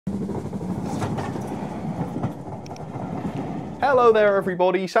Hello there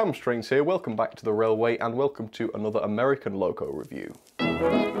everybody, Sam Strings here, welcome back to the Railway and welcome to another American Loco review.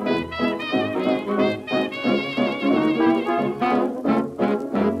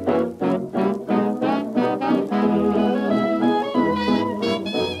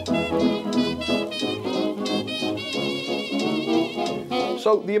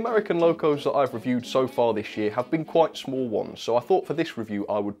 So the American locos that I've reviewed so far this year have been quite small ones, so I thought for this review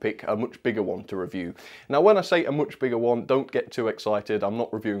I would pick a much bigger one to review. Now when I say a much bigger one, don't get too excited, I'm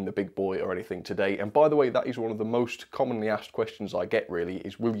not reviewing the big boy or anything today, and by the way that is one of the most commonly asked questions I get really,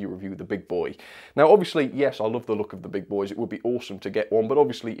 is will you review the big boy? Now obviously yes, I love the look of the big boys, it would be awesome to get one, but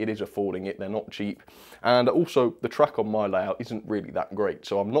obviously it is affording it, they're not cheap, and also the track on my layout isn't really that great,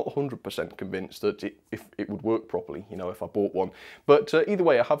 so I'm not 100% convinced that it would work properly, you know, if I bought one. But either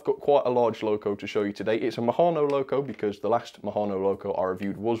way, I have got quite a large loco to show you today. It's a Mehano loco because the last Mehano loco I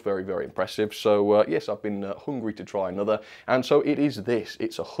reviewed was very, very impressive. So yes, I've been hungry to try another. And so it is this.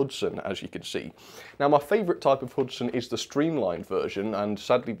 It's a Hudson, as you can see. Now, my favourite type of Hudson is the streamlined version, and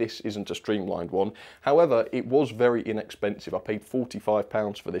sadly this isn't a streamlined one. However, it was very inexpensive. I paid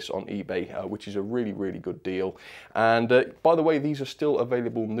 £45 for this on eBay, which is a really, really good deal. And by the way, these are still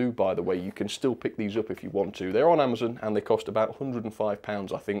available new, by the way. You can still pick these up if you want to. They're on Amazon and they cost about £105,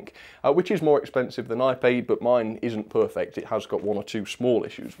 I think, which is more expensive than I paid, but mine isn't perfect. It has got one or two small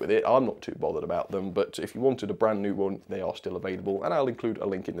issues with it. I'm not too bothered about them, but if you wanted a brand new one, they are still available, and I'll include a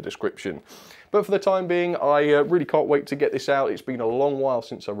link in the description. But for the time being, I really can't wait to get this out. It's been a long while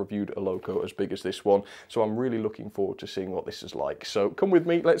since I reviewed a loco as big as this one, so I'm really looking forward to seeing what this is like. So come with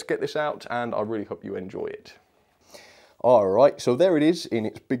me, let's get this out, and I really hope you enjoy it. Alright, so there it is in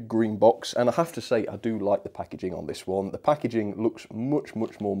its big green box, and I have to say I do like the packaging on this one. The packaging looks much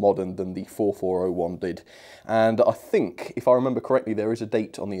more modern than the 4401 did, and I think, if I remember correctly, there is a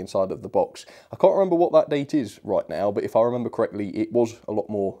date on the inside of the box. I can't remember what that date is right now, but if I remember correctly, it was a lot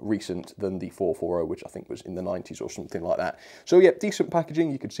more recent than the 440, which I think was in the 90s or something like that. So yeah, decent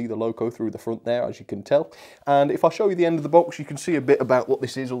packaging. You can see the loco through the front there, as you can tell, and if I show you the end of the box, you can see a bit about what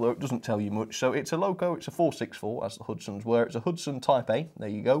this is, although it doesn't tell you much. So it's a loco, it's a 464, as the Hudson where it's a Hudson Type A, there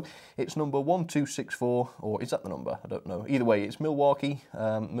you go. It's number 1264, or is that the number? I don't know. Either way, it's Milwaukee,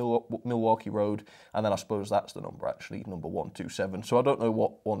 Milwaukee Road, and then I suppose that's the number actually, number 127. So I don't know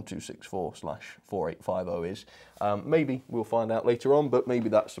what 1264/4850 is. Maybe we'll find out later on, but maybe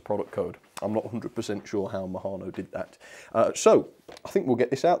that's the product code. I'm not 100% sure how Mehano did that. So I think we'll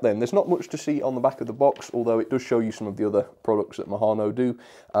get this out then. There's not much to see on the back of the box, although it does show you some of the other products that Mehano do,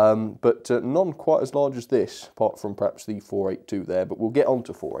 but none quite as large as this, apart from perhaps the 482 there, but we'll get on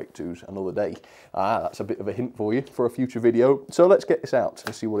to 482s another day. That's a bit of a hint for you for a future video. So let's get this out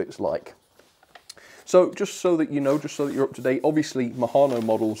and see what it's like. So just so that you know, just so that you're up to date, obviously Mehano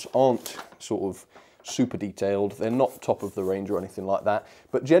models aren't sort of super detailed, they're not top of the range or anything like that,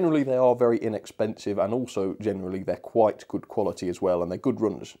 but generally they are very inexpensive, and also generally they're quite good quality as well, and they're good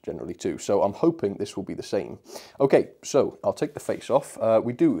runners generally too, so I'm hoping this will be the same. Okay, so I'll take the face off.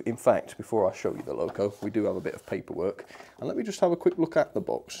 We do, in fact, before I show you the loco, we do have a bit of paperwork, and let me just have a quick look at the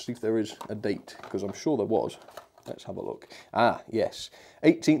box, see if there is a date, because I'm sure there was. Let's have a look. Yes,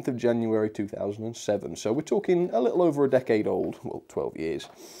 18th of January 2007, so we're talking a little over a decade old, well, 12 years.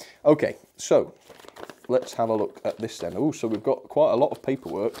 Okay, so let's have a look at this then. Oh, so we've got quite a lot of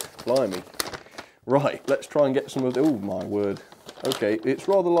paperwork, blimey. Right, let's try and get some of the, oh my word. Okay, it's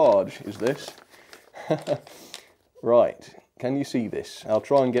rather large, is this? Right, can you see this? I'll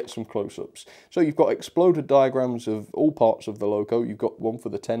try and get some close-ups. So you've got exploded diagrams of all parts of the loco. You've got one for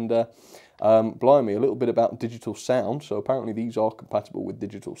the tender. Blimey, a little bit about digital sound. So apparently these are compatible with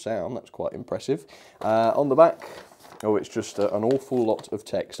digital sound. That's quite impressive. On the back, oh, it's just an awful lot of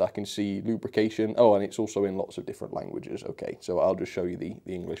text. I can see lubrication. Oh, and it's also in lots of different languages. Okay, so I'll just show you the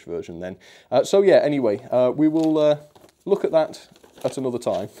English version then. So yeah, anyway, we will look at that at another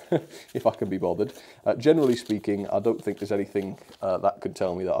time, if I can be bothered. Generally speaking, I don't think there's anything that could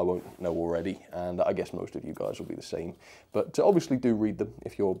tell me that I won't know already, and I guess most of you guys will be the same. But obviously do read them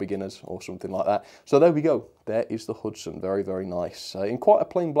if you're beginners or something like that. So there we go. There is the Hudson. Very, very nice. In quite a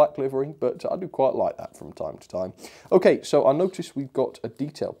plain black livery, but I do quite like that from time to time. Okay, so I noticed we've got a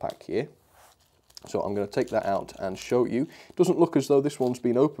detail pack here. So I'm going to take that out and show you. It doesn't look as though this one's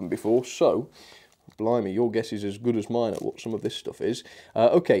been opened before, so blimey, your guess is as good as mine at what some of this stuff is.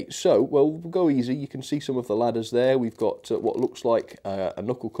 Okay, so, well, we'll go easy. You can see some of the ladders there. We've got what looks like a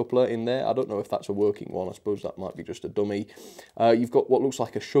knuckle coupler in there. I don't know if that's a working one. I suppose that might be just a dummy. You've got what looks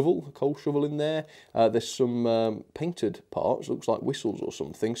like a shovel, a coal shovel in there. There's some painted parts, looks like whistles or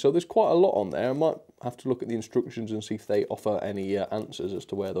something. So there's quite a lot on there. have to look at the instructions and see if they offer any answers as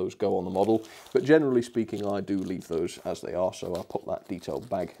to where those go on the model. But generally speaking, I do leave those as they are, so I'll put that detailed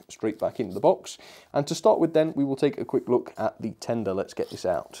bag straight back into the box. And to start with then, we will take a quick look at the tender. Let's get this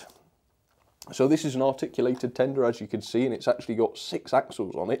out. So this is an articulated tender, as you can see, and it's actually got 6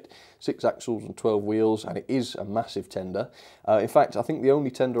 axles on it, 6 axles and 12 wheels, and it is a massive tender. In fact, I think the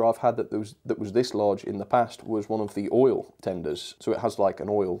only tender I've had that was this large in the past was one of the oil tenders. So it has like an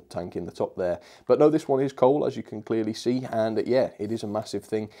oil tank in the top there. But no, this one is coal, as you can clearly see, and yeah, it is a massive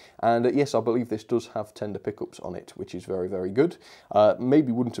thing. And yes, I believe this does have tender pickups on it, which is very, very good.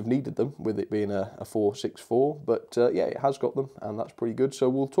 Maybe wouldn't have needed them with it being a 464, but yeah, it has got them, and that's pretty good. So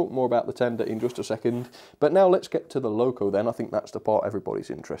we'll talk more about the tender in just a second, but now let's get to the loco then. I think that's the part everybody's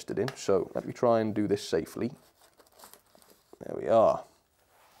interested in, so let me try and do this safely. There we are.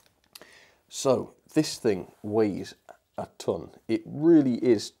 So this thing weighs a ton. It really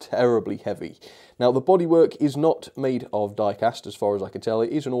is terribly heavy. Now the bodywork is not made of die cast as far as I can tell.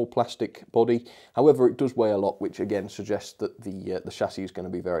 It is an all plastic body, however it does weigh a lot, which again suggests that the chassis is going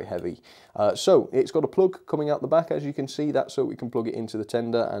to be very heavy. So it's got a plug coming out the back, as you can see. That's so we can plug it into the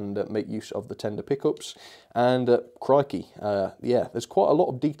tender and make use of the tender pickups. And crikey, yeah, there's quite a lot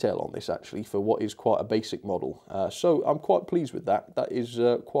of detail on this actually for what is quite a basic model. So I'm quite pleased with that. That is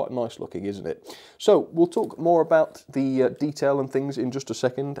quite nice looking, isn't it? So we'll talk more about the detail and things in just a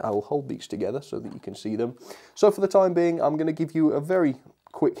second. I will hold these together so that you can see them. So for the time being, I'm going to give you a very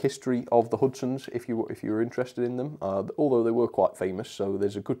quick history of the Hudsons if you're interested in them, although they were quite famous, so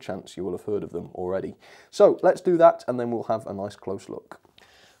there's a good chance you will have heard of them already. So let's do that and then we'll have a nice close look.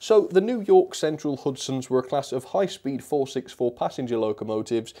 So the New York Central Hudsons were a class of high-speed 464 passenger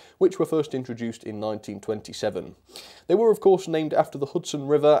locomotives which were first introduced in 1927. They were of course named after the Hudson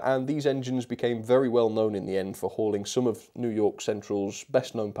River, and these engines became very well known in the end for hauling some of New York Central's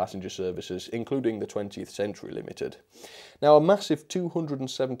best known passenger services, including the 20th Century Limited. Now a massive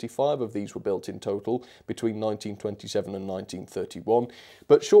 275 of these were built in total between 1927 and 1931,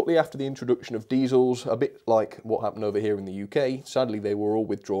 but shortly after the introduction of diesels, a bit like what happened over here in the UK, sadly they were all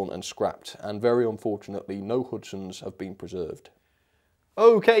withdrawn and scrapped, and very unfortunately no Hudsons have been preserved.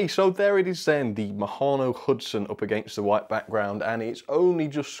 Okay, so there it is then, the Mehano Hudson up against the white background, and it's only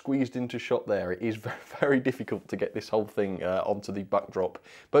just squeezed into shot there. It is very, very difficult to get this whole thing onto the backdrop,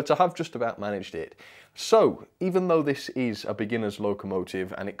 but I have just about managed it. So, even though this is a beginner's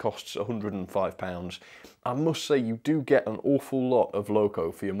locomotive and it costs £105, I must say you do get an awful lot of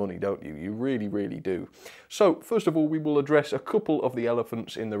loco for your money, don't you? You really, really do. So, first of all, we will address a couple of the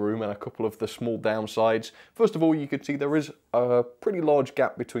elephants in the room and a couple of the small downsides. First of all, you can see there is a pretty large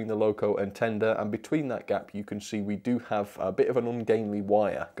gap between the loco and tender, and between that gap you can see we do have a bit of an ungainly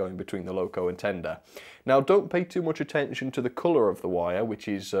wire going between the loco and tender. Now don't pay too much attention to the colour of the wire, which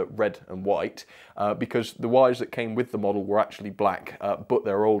is red and white, because the wires that came with the model were actually black, but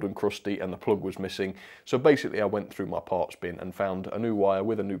they're old and crusty and the plug was missing. So basically I went through my parts bin and found a new wire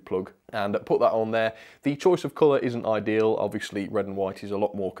with a new plug and put that on there. The choice of colour isn't ideal. Obviously red and white is a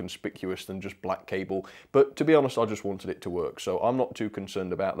lot more conspicuous than just black cable, but to be honest I just wanted it to work, so I'm not too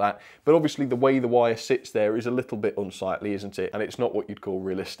concerned about that. But obviously the way the wire sits there is a little bit unsightly, isn't it? And it's not what you'd call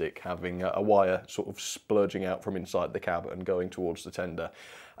realistic, having a wire sort of splurging out from inside the cab and going towards the tender.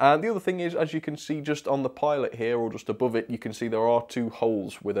 And the other thing is, as you can see just on the pilot here, or just above it, you can see there are 2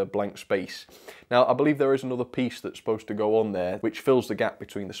 holes with a blank space. Now, I believe there is another piece that's supposed to go on there, which fills the gap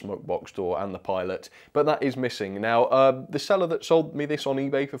between the smoke box door and the pilot, but that is missing. Now, the seller that sold me this on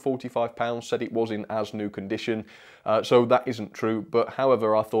eBay for £45 said it was in as new condition, so that isn't true, but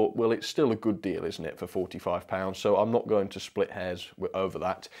however, I thought, well, it's still a good deal, isn't it, for £45, so I'm not going to split hairs over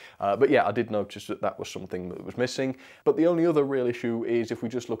that. But yeah, I did notice that that was something that was missing. But the only other real issue is if we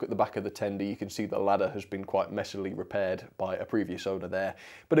just look at the back of the tender, you can see the ladder has been quite messily repaired by a previous owner there.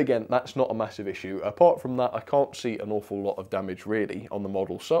 But again, that's not a massive issue. Apart from that, I can't see an awful lot of damage really on the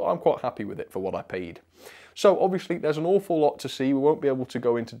model, so I'm quite happy with it for what I paid. So obviously there's an awful lot to see. We won't be able to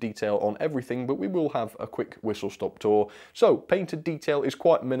go into detail on everything, but we will have a quick whistle stop tour. So painted detail is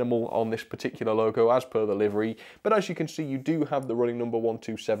quite minimal on this particular logo as per the livery, but as you can see you do have the running number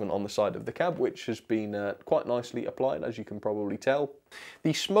 127 on the side of the cab, which has been quite nicely applied, as you can probably tell.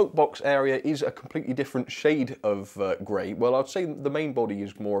 The smoke box area is a completely different shade of grey. Well, I'd say the main body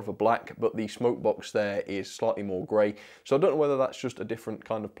is more of a black, but the smoke box there is slightly more grey. So I don't know whether that's just a different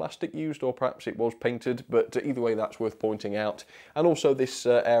kind of plastic used or perhaps it was painted, but but either way that's worth pointing out. And also this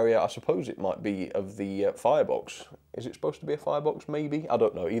area, I suppose it might be of the firebox. Is it supposed to be a firebox, maybe? I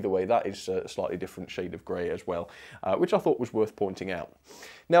don't know. Either way, that is a slightly different shade of grey as well, which I thought was worth pointing out.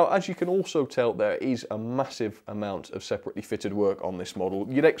 Now, as you can also tell, there is a massive amount of separately fitted work on this model.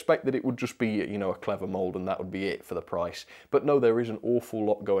 You'd expect that it would just be, you know, a clever mould and that would be it for the price. But no, there is an awful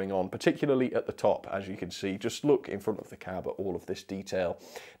lot going on, particularly at the top, as you can see. Just look in front of the cab at all of this detail.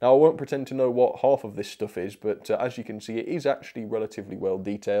 Now, I won't pretend to know what half of this stuff is, but as you can see, it is actually relatively well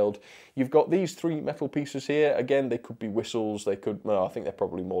detailed. You've got these 3 metal pieces here. Again, they could be whistles, they could, well, I think they're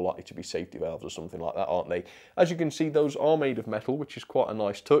probably more likely to be safety valves or something like that, aren't they? As you can see, those are made of metal, which is quite a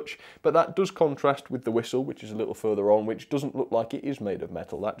nice touch, but that does contrast with the whistle, which is a little further on, which doesn't look like it is made of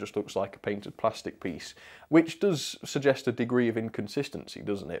metal. That just looks like a painted plastic piece, which does suggest a degree of inconsistency,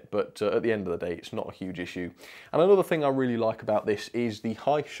 doesn't it? But at the end of the day, it's not a huge issue. And another thing I really like about this is the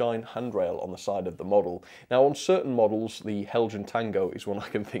high shine handrail on the side of the model. Now, on certain models, the Helgen Tango is one I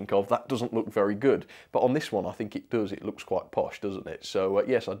can think of, that doesn't look very good, but on this one I think it does. It looks quite posh, doesn't it? So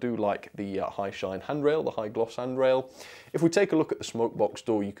yes, I do like the high shine handrail, the high gloss handrail. If we take a look at the smoke box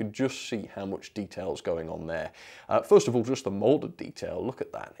door, you can just see how much detail is going on there. First of all, just the moulded detail, look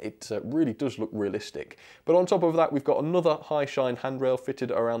at that. It really does look realistic. But on top of that, we've got another high shine handrail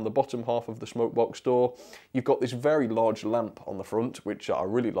fitted around the bottom half of the smoke box door. You've got this very large lamp on the front, which I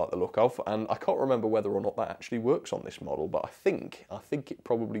really like the look of, and I can't remember whether or not that actually works on this model, but I think it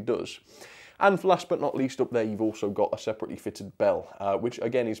probably does. And last but not least, up there you've also got a separately fitted bell, which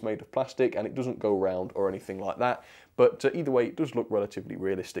again is made of plastic and it doesn't go round or anything like that. But either way, it does look relatively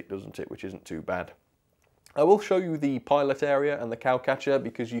realistic, doesn't it? Which isn't too bad. I will show you the pilot area and the cowcatcher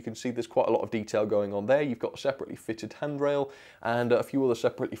because you can see there's quite a lot of detail going on there. You've got a separately fitted handrail and a few other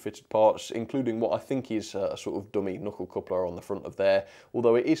separately fitted parts, including what I think is a sort of dummy knuckle coupler on the front of there,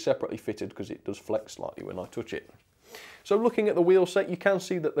 although it is separately fitted because it does flex slightly when I touch it. So looking at the wheel set, you can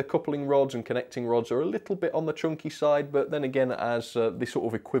see that the coupling rods and connecting rods are a little bit on the chunky side, but then again, as the sort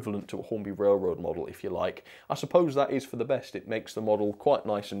of equivalent to a Hornby Railroad model, if you like, I suppose that is for the best. It makes the model quite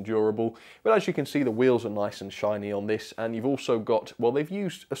nice and durable, but as you can see, the wheels are nice and shiny on this, and you've also got, well, they've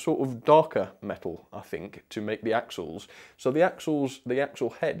used a sort of darker metal, I think, to make the axles. So the actual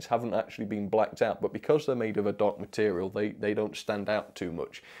heads haven't actually been blacked out, but because they're made of a dark material, they don't stand out too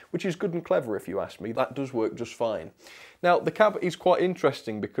much, which is good and clever if you ask me. That does work just fine. Now, the cab is quite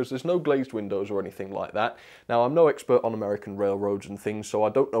interesting because there's no glazed windows or anything like that. Now, I'm no expert on American railroads and things, so I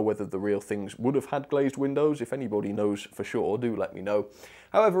don't know whether the real things would have had glazed windows. If anybody knows for sure, do let me know.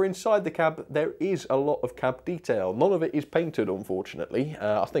 However, inside the cab, there is a lot of cab detail. None of it is painted, unfortunately.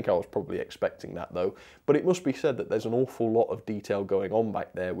 I think I was probably expecting that, though. But it must be said that there's an awful lot of detail going on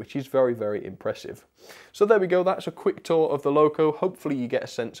back there, which is very, very impressive. So there we go. That's a quick tour of the loco. Hopefully you get a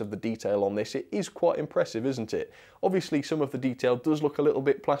sense of the detail on this. It is quite impressive, isn't it? Obviously, some of the detail does look a little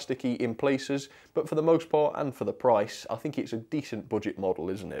bit plasticky in places, but for the most part and for the price, I think it's a decent budget model,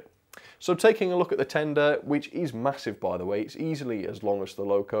 isn't it? So taking a look at the tender, which is massive by the way, it's easily as long as the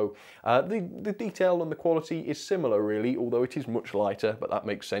loco. The detail and the quality is similar really, although it is much lighter, but that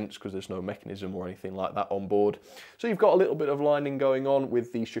makes sense because there's no mechanism or anything like that on board. So you've got a little bit of lining going on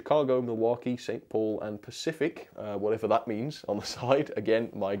with the Chicago, Milwaukee, St. Paul and Pacific, whatever that means on the side. Again,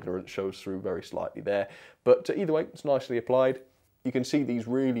 my ignorance shows through very slightly there, but either way, it's nicely applied. You can see these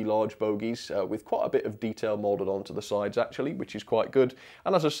really large bogies with quite a bit of detail moulded onto the sides actually, which is quite good.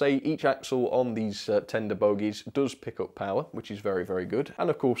 And as I say, each axle on these tender bogies does pick up power, which is very, very good.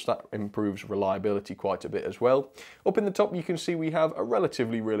 And of course that improves reliability quite a bit as well. Up in the top you can see we have a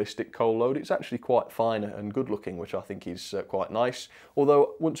relatively realistic coal load. It's actually quite fine and good looking, which I think is quite nice.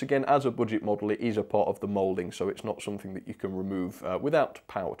 Although once again, as a budget model, it is a part of the moulding, so it's not something that you can remove without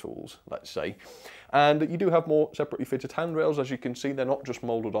power tools, let's say. And you do have more separately fitted handrails. As you can see, they're not just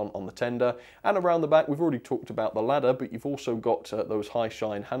moulded on the tender. And around the back, we've already talked about the ladder, but you've also got those high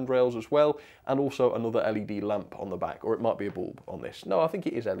shine handrails as well, and also another LED lamp on the back, or it might be a bulb on this. No, I think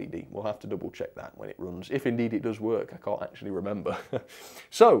it is LED. We'll have to double check that when it runs, if indeed it does work. I can't actually remember.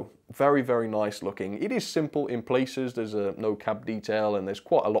 So, very, very nice looking. It is simple in places. There's no cab detail, and there's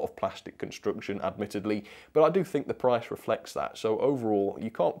quite a lot of plastic construction, admittedly, but I do think the price reflects that. So overall, you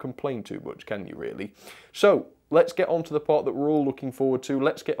can't complain too much, can you really? So let's get on to the part that we're all looking forward to.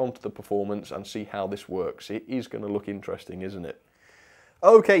 Let's get on to the performance and see how this works. It is going to look interesting, isn't it?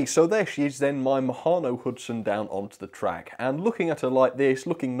 Okay, so there she is then, my Mehano Hudson down onto the track. And looking at her like this,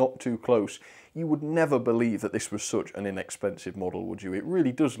 looking not too close, you would never believe that this was such an inexpensive model, would you? It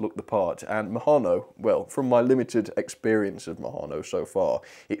really does look the part, and Mehano, well, from my limited experience of Mehano so far,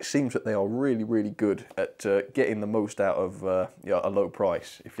 it seems that they are really, really good at getting the most out of a low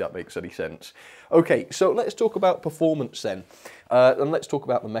price, if that makes any sense. Okay, so let's talk about performance then, and let's talk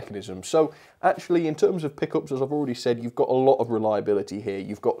about the mechanism. So actually, in terms of pickups, as I've already said, you've got a lot of reliability here.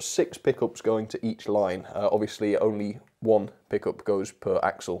 You've got 6 pickups going to each line. Obviously, only 1 pickup goes per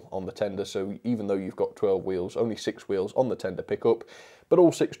axle on the tender, so even though you've got 12 wheels, only 6 wheels on the tender pickup, but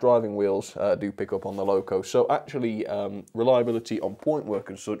all 6 driving wheels do pick up on the loco. So actually, reliability on point work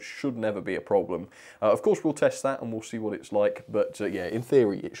and such should never be a problem. Of course, we'll test that and we'll see what it's like, but yeah, in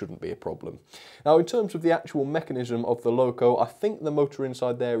theory, it shouldn't be a problem. Now, in terms of the actual mechanism of the loco, I think the motor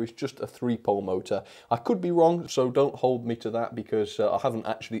inside there is just a 3-pole motor. I could be wrong, so don't hold me to that, because I haven't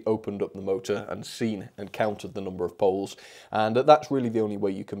actually opened up the motor and seen and counted the number of poles, and that's really the only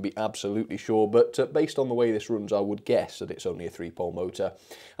way you can be absolutely sure, but based on the way this runs, I would guess that it's only a 3-pole motor.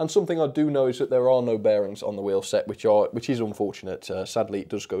 And something I do know is that there are no bearings on the wheel set, which is unfortunate. Sadly, it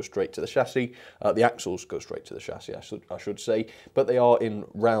does go straight to the chassis. The axles go straight to the chassis, I should say, but they are in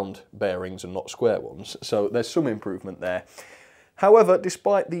round bearings and not square ones, so there's some improvement there. However,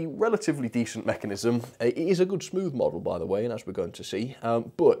 despite the relatively decent mechanism, it is a good smooth model, by the way, and as we're going to see,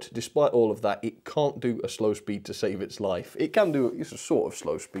 but despite all of that, it can't do a slow speed to save its life. It can do a sort of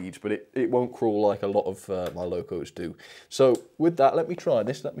slow speeds, but it won't crawl like a lot of my locos do. So with that, let me try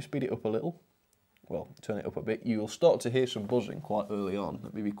this. Let me speed it up a little. Well, turn it up a bit. You'll start to hear some buzzing quite early on.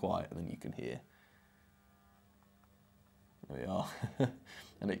 Let me be quiet and then you can hear. There we are.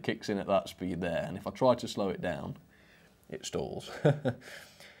 And it kicks in at that speed there. And if I try to slow it down, it stalls.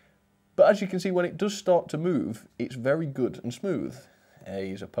 But as you can see, when it does start to move, it's very good and smooth.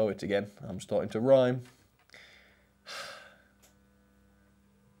 He's a poet again. I'm starting to rhyme.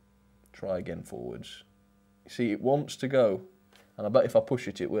 Try again forwards. You see, it wants to go, and I bet if I push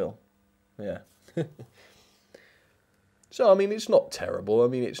it, it will. Yeah. So, I mean, it's not terrible. I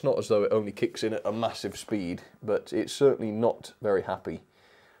mean, it's not as though it only kicks in at a massive speed, but it's certainly not very happy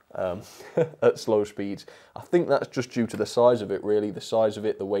at slow speeds. I think that's just due to the size of it, really. The size of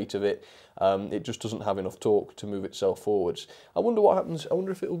it, the weight of it. It just doesn't have enough torque to move itself forwards. I wonder what happens. I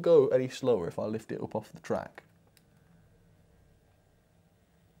wonder if it'll go any slower if I lift it up off the track.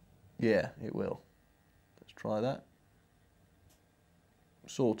 Yeah, it will. Let's try that.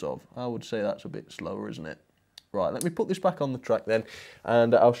 Sort of. I would say that's a bit slower, isn't it? Right, let me put this back on the track then,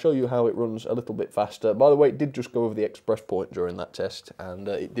 and I'll show you how it runs a little bit faster. By the way, it did just go over the express point during that test, and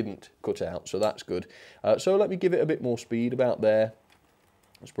it didn't cut out, so that's good. So let me give it a bit more speed, about there.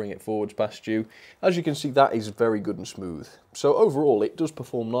 Let's bring it forwards past you. As you can see, that is very good and smooth. So overall, it does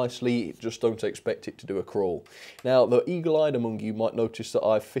perform nicely, just don't expect it to do a crawl. Now, the eagle-eyed among you might notice that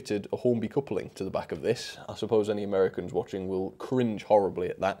I've fitted a Hornby coupling to the back of this. I suppose any Americans watching will cringe horribly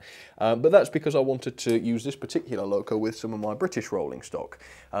at that. But that's because I wanted to use this particular loco with some of my British rolling stock.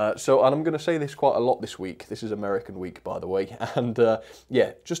 And I'm going to say this quite a lot this week. This is American week, by the way. And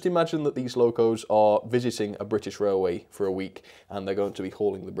yeah, just imagine that these locos are visiting a British railway for a week, and they're going to be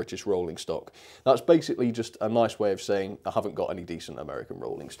hauling the British rolling stock. That's basically just a nice way of saying I haven't got any decent American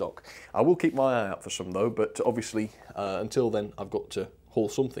rolling stock. I will keep my eye out for some though, but obviously until then I've got to haul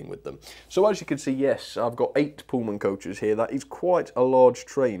something with them. So as you can see, yes, I've got 8 Pullman coaches here. That is quite a large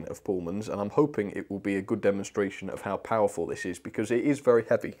train of Pullmans, and I'm hoping it will be a good demonstration of how powerful this is, because it is very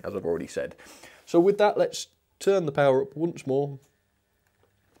heavy, as I've already said. So with that, let's turn the power up once more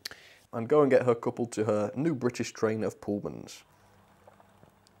and go and get her coupled to her new British train of Pullmans.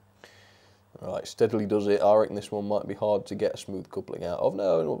 Right, steadily does it. I reckon this one might be hard to get a smooth coupling out of.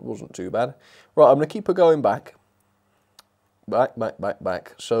 No, it wasn't too bad. Right, I'm going to keep her going back. Back, back, back,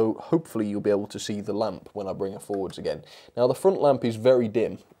 back. So hopefully you'll be able to see the lamp when I bring her forwards again. Now the front lamp is very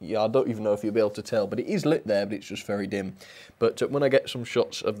dim. Yeah, I don't even know if you'll be able to tell, but it is lit there, but it's just very dim. But when I get some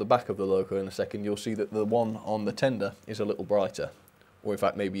shots of the back of the loco in a second, you'll see that the one on the tender is a little brighter. Or in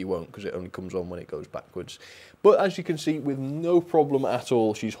fact, maybe you won't, because it only comes on when it goes backwards. But as you can see, with no problem at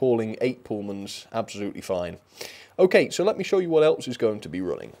all, she's hauling 8 Pullmans absolutely fine. Okay, so let me show you what else is going to be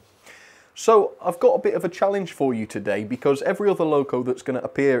running. So I've got a bit of a challenge for you today, because every other loco that's going to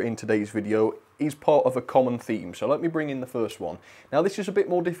appear in today's video is part of a common theme. So let me bring in the first one. Now this is a bit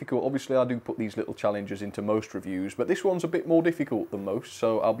more difficult. Obviously I do put these little challenges into most reviews, but this one's a bit more difficult than most,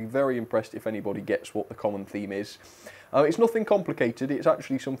 so I'll be very impressed if anybody gets what the common theme is. It's nothing complicated, it's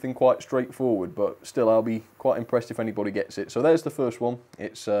actually something quite straightforward, but still I'll be quite impressed if anybody gets it. So there's the first one.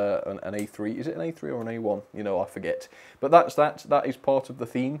 It's an A3. Is it an A3 or an A1? You know, I forget. But that is part of the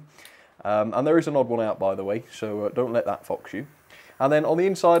theme. And there is an odd one out, by the way, so don't let that fox you. And then on the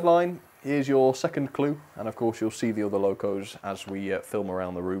inside line, Here's your second clue, and of course you'll see the other locos as we film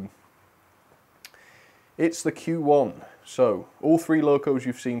around the room. It's the Q1. So, all three locos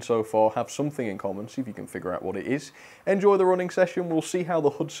you've seen so far have something in common. See if you can figure out what it is. Enjoy the running session. We'll see how the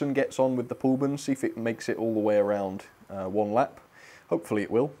Hudson gets on with the Pullman, see if it makes it all the way around one lap. Hopefully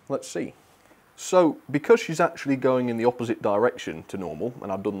it will. Let's see. So, because she's actually going in the opposite direction to normal,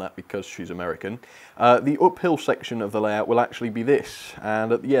 and I've done that because she's American, the uphill section of the layout will actually be this.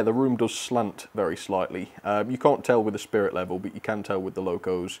 And yeah, the room does slant very slightly. You can't tell with the spirit level, but you can tell with the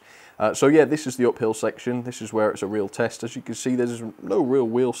locos. So yeah, this is the uphill section. This is where it's a real test. As you can see, there's no real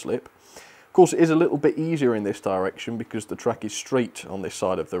wheel slip. Of course, it is a little bit easier in this direction because the track is straight on this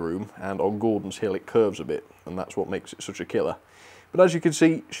side of the room, and on Gordon's Hill it curves a bit, and that's what makes it such a killer. But as you can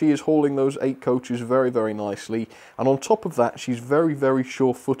see, she is hauling those 8 coaches very, very nicely. And on top of that, she's very, very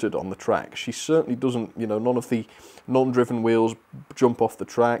sure-footed on the track. She certainly doesn't, you know, none of the non-driven wheels jump off the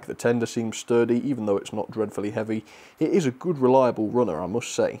track. The tender seems sturdy, even though it's not dreadfully heavy. It is a good, reliable runner, I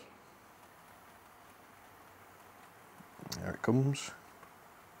must say. There it comes.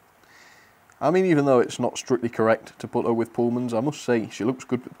 I mean, even though it's not strictly correct to put her with Pullmans, I must say she looks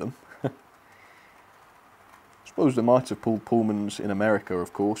good with them. I suppose they might have pulled Pullmans in America,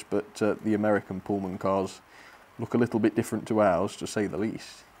 of course, but the American Pullman cars look a little bit different to ours, to say the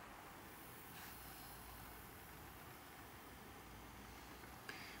least.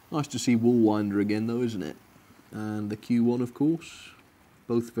 Nice to see Woolwinder again, though, isn't it? And the Q1, of course.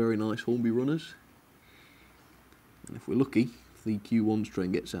 Both very nice Hornby runners. And if we're lucky, if the Q1's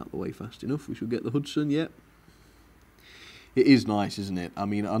train gets out the way fast enough, we should get the Hudson, yep. It is nice, isn't it? I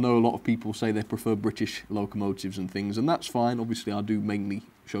mean, I know a lot of people say they prefer British locomotives and things, and that's fine. Obviously, I do mainly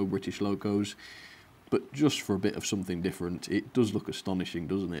show British locos, but just for a bit of something different, it does look astonishing,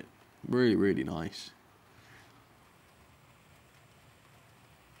 doesn't it? Really, really nice.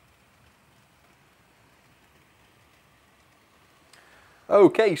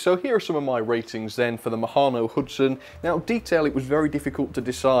 Okay, so here are some of my ratings then for the Mehano Hudson. Now, detail, it was very difficult to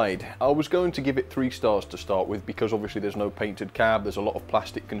decide. I was going to give it 3 stars to start with because obviously there's no painted cab, there's a lot of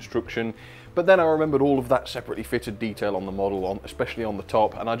plastic construction, but then I remembered all of that separately fitted detail on the model, especially on the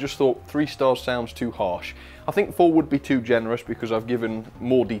top, and I just thought 3 stars sounds too harsh. I think 4 would be too generous because I've given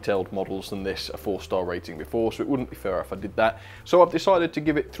more detailed models than this a 4-star rating before, so it wouldn't be fair if I did that. So I've decided to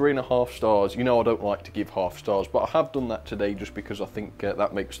give it 3.5 stars. You know I don't like to give half stars, but I have done that today just because I think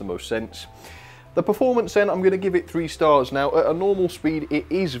that makes the most sense. The performance then, I'm going to give it 3 stars. Now, at a normal speed, it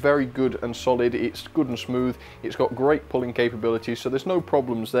is very good and solid. It's good and smooth. It's got great pulling capabilities, so there's no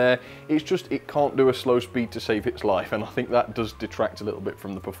problems there. It's just it can't do a slow speed to save its life, and I think that does detract a little bit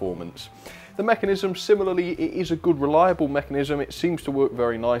from the performance. The mechanism, similarly, it is a good, reliable mechanism. It seems to work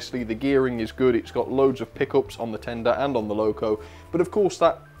very nicely. The gearing is good. It's got loads of pickups on the tender and on the loco. But of course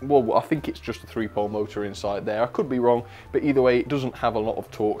that, well, I think it's just a 3-pole motor inside there. I could be wrong, but either way, it doesn't have a lot of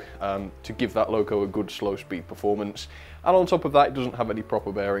torque to give that loco a good slow speed performance. And on top of that, it doesn't have any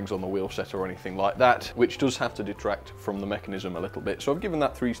proper bearings on the wheel set or anything like that, which does have to detract from the mechanism a little bit. So I've given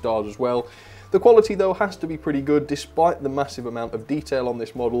that 3 stars as well. The quality though has to be pretty good. Despite the massive amount of detail on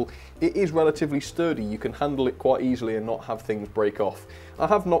this model, it is relatively sturdy. You can handle it quite easily and not have things break off. I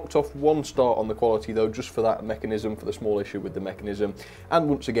have knocked off 1 star on the quality though, just for that mechanism, for the small issue with the mechanism, and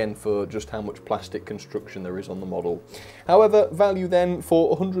once again for just how much plastic construction there is on the model. However, value then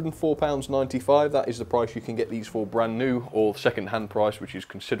for £104.95, that is the price you can get these for brand new, or second-hand price, which is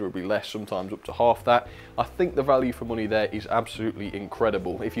considerably less, sometimes up to half that. I think the value for money there is absolutely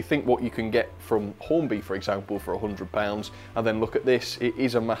incredible. If you think what you can get from Hornby, for example, for £100, and then look at this, it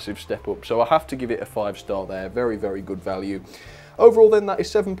is a massive step up. So I have to give it a 5-star there. Very, very good value. Overall then, that is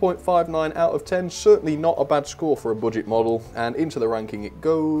 7.59 out of 10. Certainly not a bad score for a budget model. And into the ranking it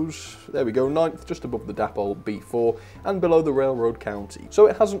goes. There we go, 9th, just above the Dapol B4 and below the Railroad County. So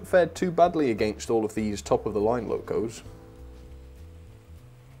it hasn't fared too badly against all of these top-of-the-line locos.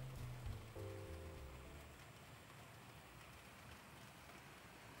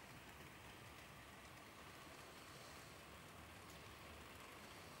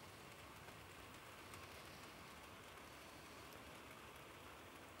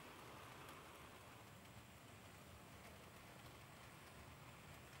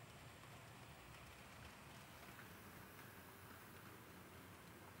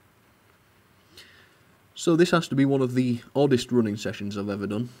 So this has to be one of the oddest running sessions I've ever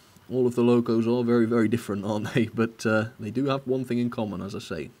done. All of the locos are very, very different, aren't they? But they do have one thing in common, as I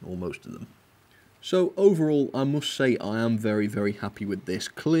say, or most of them. So overall, I must say I am very, very happy with this.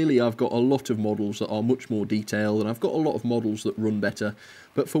 Clearly I've got a lot of models that are much more detailed, and I've got a lot of models that run better,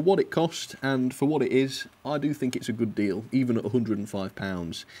 but for what it cost and for what it is, I do think it's a good deal, even at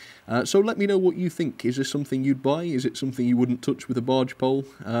 £105. So let me know what you think. Is this something you'd buy? Is it something you wouldn't touch with a barge pole?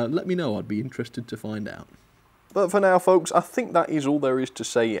 Let me know, I'd be interested to find out. But for now, folks, I think that is all there is to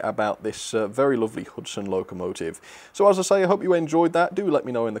say about this very lovely Hudson locomotive. So as I say, I hope you enjoyed that. Do let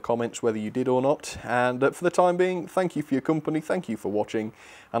me know in the comments whether you did or not. And for the time being, thank you for your company, thank you for watching,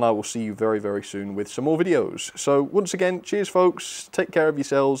 and I will see you very, very soon with some more videos. So once again, cheers folks, take care of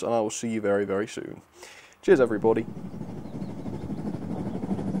yourselves, and I will see you very, very soon. Cheers everybody.